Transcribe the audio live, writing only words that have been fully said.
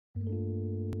Welcome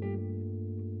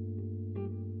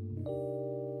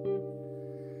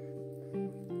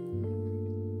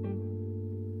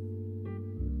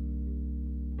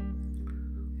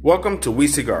to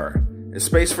WeCigar, a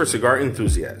space for cigar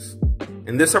enthusiasts.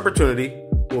 In this opportunity,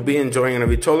 we'll be enjoying a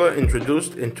Vitola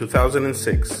introduced in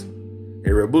 2006,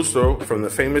 a Robusto from the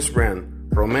famous brand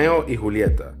Romeo y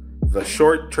Julieta, the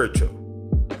short Churchill.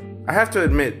 I have to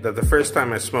admit that the first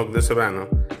time I smoked this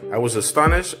Habano, I was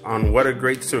astonished on what a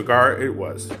great cigar it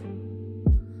was.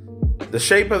 The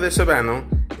shape of this Habano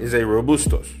is a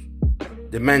Robustos.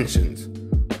 Dimensions: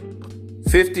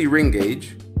 50 ring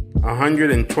gauge,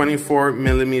 124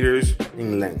 millimeters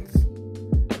in length.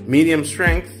 Medium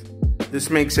strength, this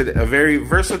makes it a very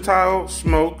versatile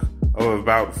smoke of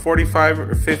about 45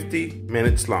 or 50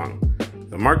 minutes long.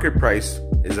 The market price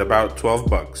is about 12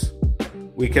 bucks.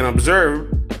 We can observe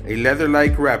a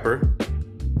leather-like wrapper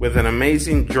with an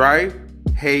amazing dry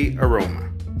hay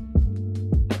aroma.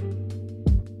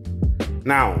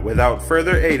 Now, without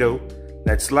further ado,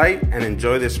 let's light and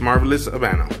enjoy this marvelous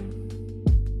Habano.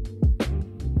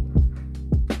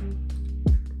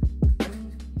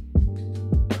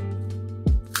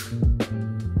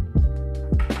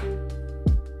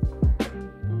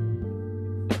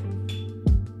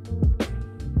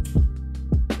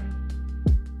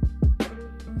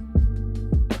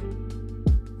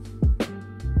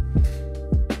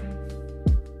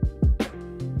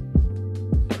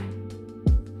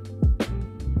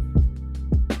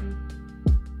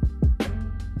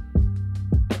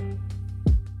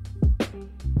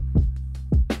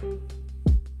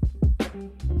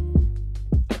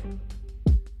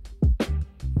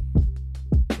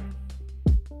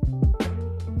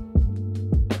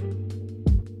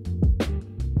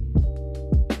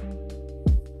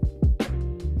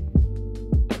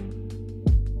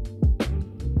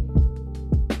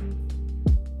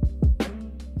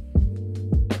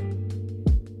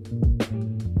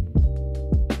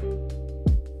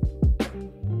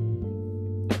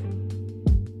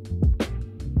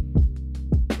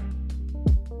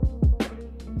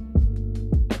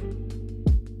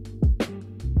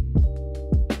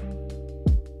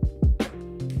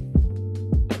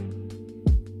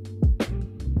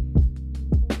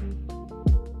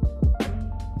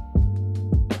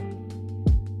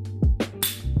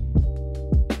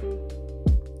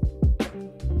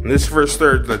 In this first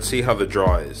third, let's see how the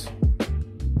draw is.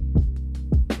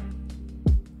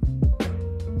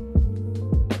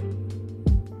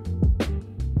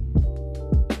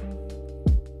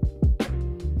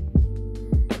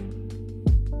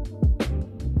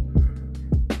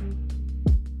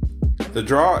 The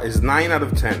draw is 9 out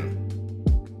of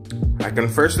 10. I can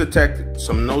first detect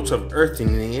some notes of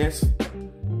earthiness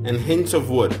and hints of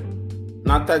wood.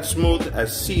 Not that smooth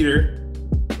as cedar,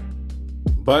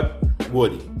 but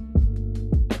woody.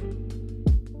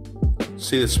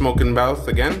 See the smoking mouth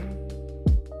again?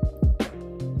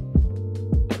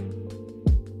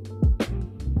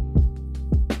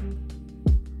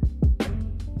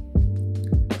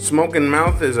 Smoking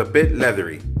mouth is a bit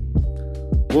leathery.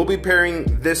 We'll be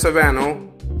pairing this Habano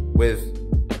with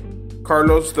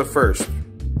Carlos I,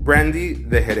 Brandy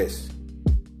de Jerez.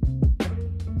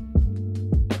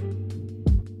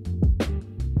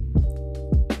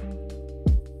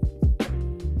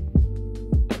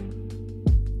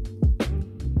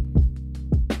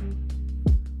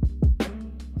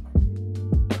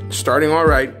 Starting all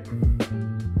right.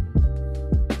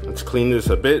 Let's clean this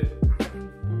a bit.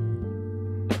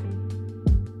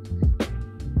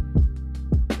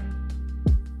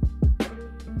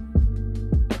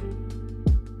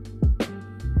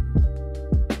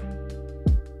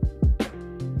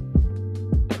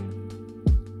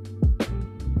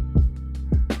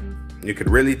 You could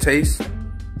really taste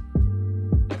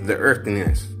the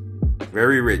earthiness.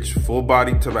 Very rich,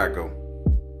 full-bodied tobacco.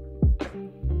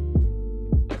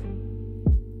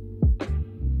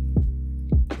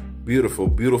 Beautiful,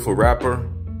 beautiful wrapper.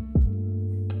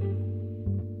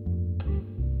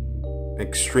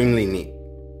 Extremely neat.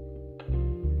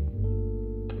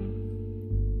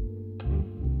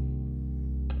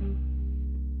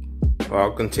 Well,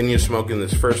 I'll continue smoking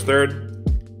this first third.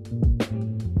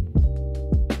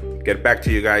 Get back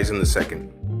to you guys in a second.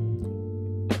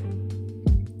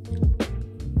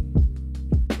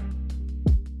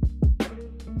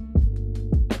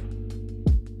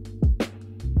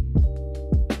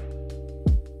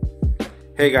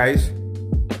 Hey guys,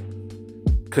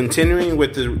 continuing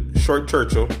with the short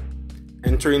Churchill,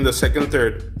 entering the second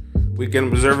third, we can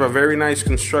observe a very nice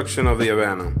construction of the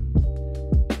Habano.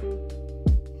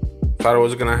 Thought it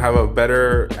was gonna have a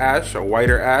better ash, a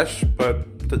whiter ash, but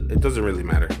it doesn't really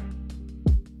matter.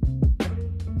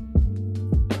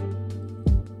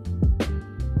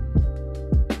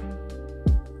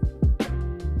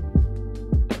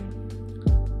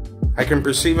 I can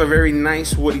perceive a very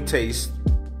nice woody taste,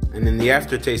 and in the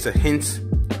aftertaste a hint,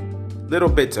 little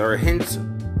bits or a hint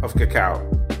of cacao.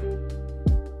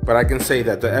 But I can say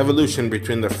that the evolution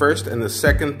between the first and the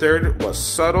second third was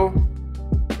subtle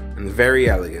and very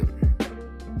elegant.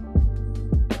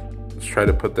 Let's try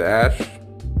to put the ash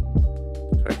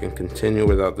so I can continue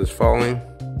without this falling.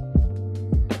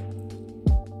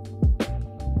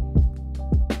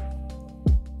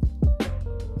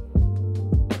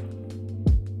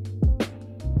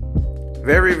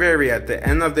 Very at the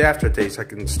end of the aftertaste, I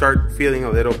can start feeling a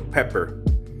little pepper.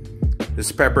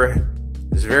 This pepper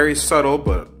is very subtle,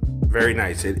 but very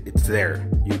nice. It's there.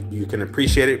 You can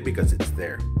appreciate it because it's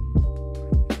there.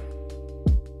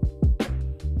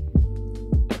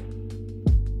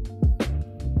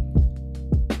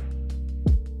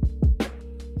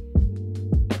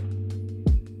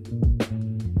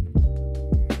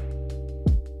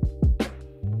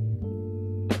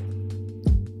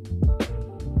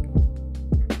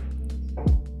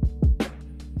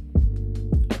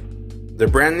 The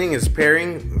branding is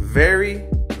pairing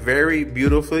very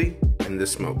beautifully in the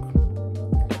smoke.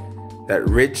 That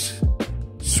rich,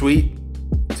 sweet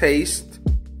taste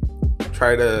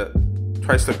tries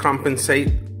to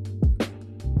compensate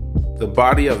the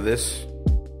body of this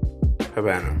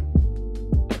Habano.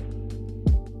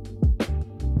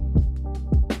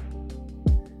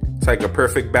 It's like a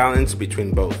perfect balance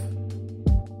between both.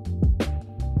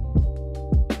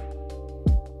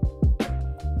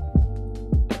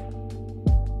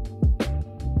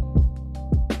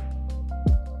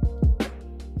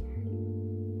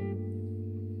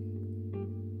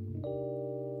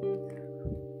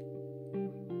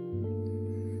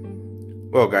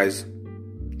 Well, guys,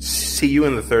 see you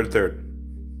in the third.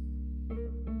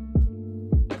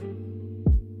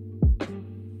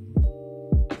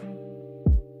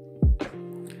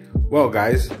 Well,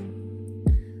 guys,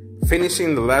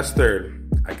 finishing the last third,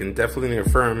 I can definitely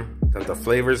affirm that the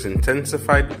flavors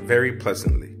intensified very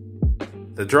pleasantly.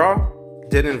 The draw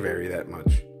didn't vary that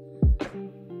much.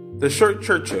 The short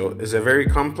Churchill is a very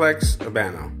complex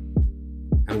Habano,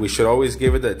 and we should always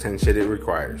give it the attention it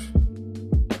requires.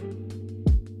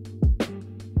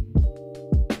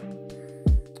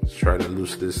 Try to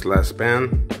loose this last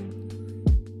band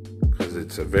because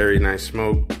it's a very nice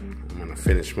smoke. I'm gonna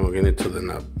finish smoking it to the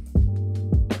nub.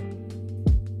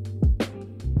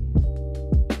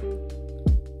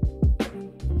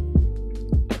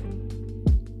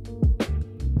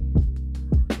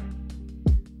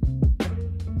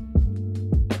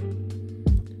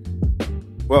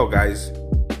 Well, guys,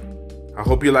 I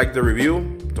hope you liked the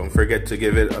review. Don't forget to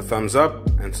give it a thumbs up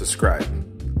and subscribe.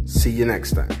 See you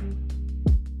next time.